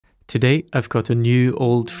Today I've got a new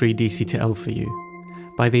old free DCTL for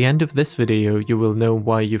you. By the end of this video you will know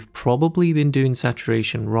why you've probably been doing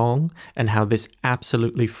saturation wrong and how this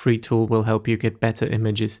absolutely free tool will help you get better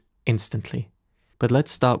images instantly. But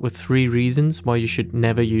let's start with 3 reasons why you should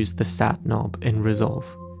never use the sat knob in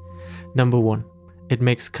Resolve. Number 1. It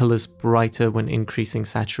makes colors brighter when increasing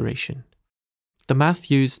saturation. The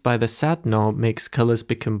math used by the sat knob makes colors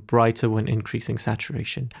become brighter when increasing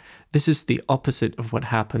saturation. This is the opposite of what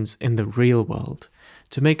happens in the real world.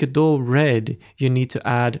 To make a door red, you need to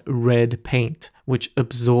add red paint, which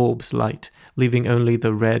absorbs light, leaving only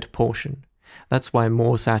the red portion. That's why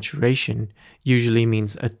more saturation usually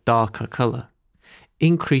means a darker color.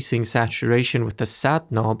 Increasing saturation with the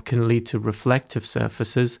sat knob can lead to reflective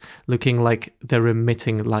surfaces looking like they're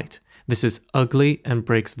emitting light. This is ugly and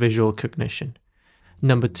breaks visual cognition.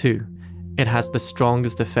 Number 2. It has the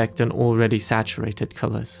strongest effect on already saturated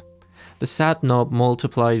colors. The sat knob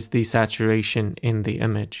multiplies the saturation in the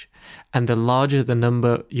image, and the larger the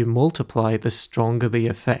number you multiply, the stronger the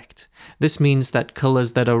effect. This means that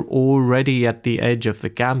colors that are already at the edge of the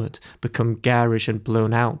gamut become garish and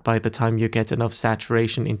blown out by the time you get enough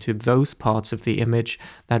saturation into those parts of the image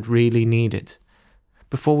that really need it.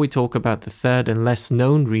 Before we talk about the third and less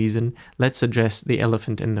known reason, let's address the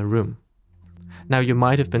elephant in the room. Now you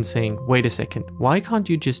might have been saying, wait a second, why can't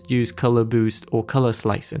you just use Color Boost or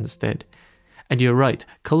ColorSlice instead? And you're right,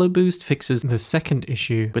 Color Boost fixes the second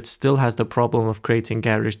issue, but still has the problem of creating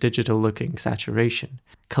garish digital looking saturation.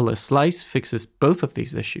 ColorSlice fixes both of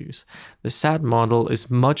these issues. The sat model is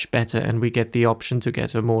much better and we get the option to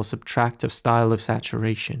get a more subtractive style of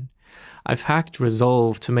saturation. I've hacked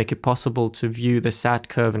Resolve to make it possible to view the sat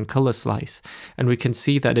curve in ColorSlice, and we can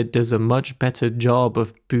see that it does a much better job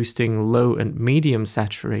of boosting low and medium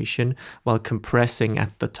saturation while compressing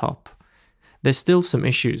at the top. There's still some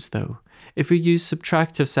issues though. If we use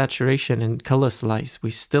subtractive saturation in ColorSlice,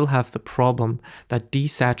 we still have the problem that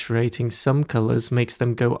desaturating some colors makes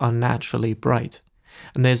them go unnaturally bright.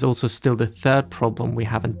 And there's also still the third problem we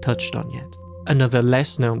haven't touched on yet. Another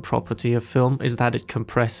less known property of film is that it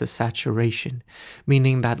compresses saturation,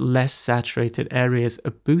 meaning that less saturated areas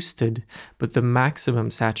are boosted, but the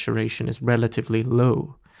maximum saturation is relatively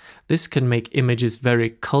low. This can make images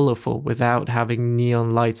very colorful without having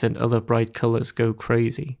neon lights and other bright colors go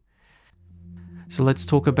crazy. So let's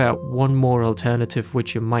talk about one more alternative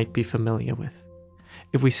which you might be familiar with.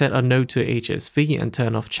 If we set our node to HSV and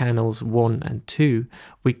turn off channels 1 and 2,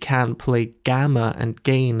 we can play gamma and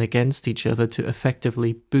gain against each other to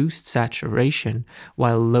effectively boost saturation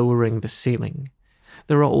while lowering the ceiling.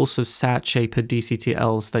 There are also sat shaper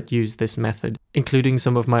DCTLs that use this method, including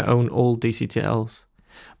some of my own old DCTLs.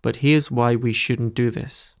 But here's why we shouldn't do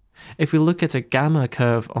this. If we look at a gamma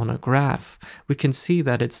curve on a graph, we can see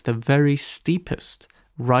that it's the very steepest,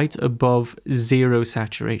 right above zero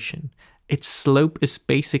saturation. Its slope is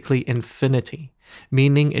basically infinity,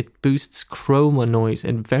 meaning it boosts chroma noise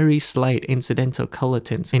and very slight incidental color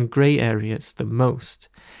tints in gray areas the most,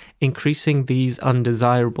 increasing these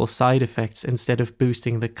undesirable side effects instead of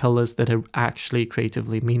boosting the colors that are actually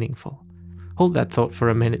creatively meaningful. Hold that thought for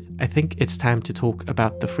a minute, I think it's time to talk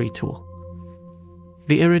about the free tool.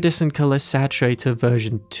 The Iridescent Color Saturator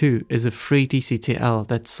version 2 is a free DCTL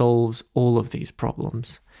that solves all of these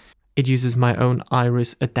problems. It uses my own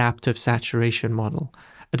Iris adaptive saturation model,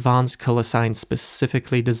 advanced color science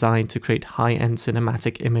specifically designed to create high-end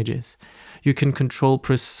cinematic images. You can control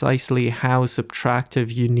precisely how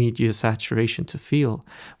subtractive you need your saturation to feel,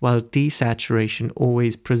 while desaturation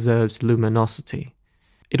always preserves luminosity.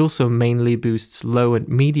 It also mainly boosts low and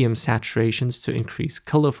medium saturations to increase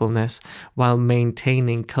colorfulness, while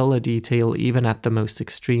maintaining color detail even at the most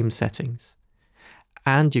extreme settings.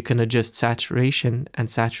 And you can adjust saturation and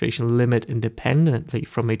saturation limit independently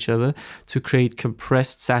from each other to create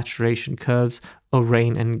compressed saturation curves or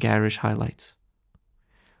rain and garish highlights.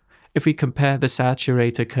 If we compare the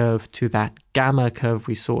saturator curve to that gamma curve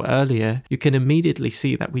we saw earlier, you can immediately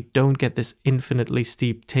see that we don't get this infinitely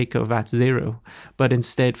steep takeoff at zero, but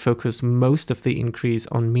instead focus most of the increase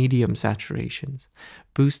on medium saturations,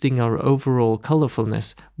 boosting our overall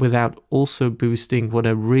colorfulness without also boosting what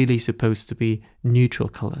are really supposed to be neutral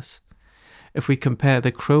colors. If we compare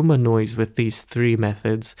the chroma noise with these 3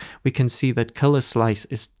 methods, we can see that ColorSlice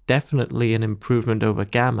is definitely an improvement over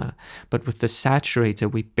gamma, but with the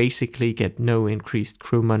saturator we basically get no increased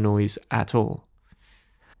chroma noise at all.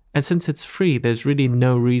 And since it's free, there's really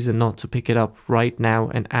no reason not to pick it up right now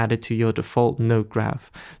and add it to your default node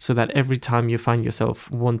graph, so that every time you find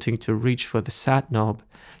yourself wanting to reach for the sat knob,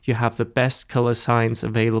 you have the best color science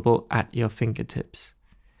available at your fingertips.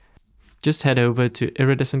 just head over to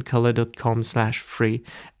iridescentcolor.com/free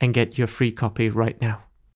and get your free copy right now.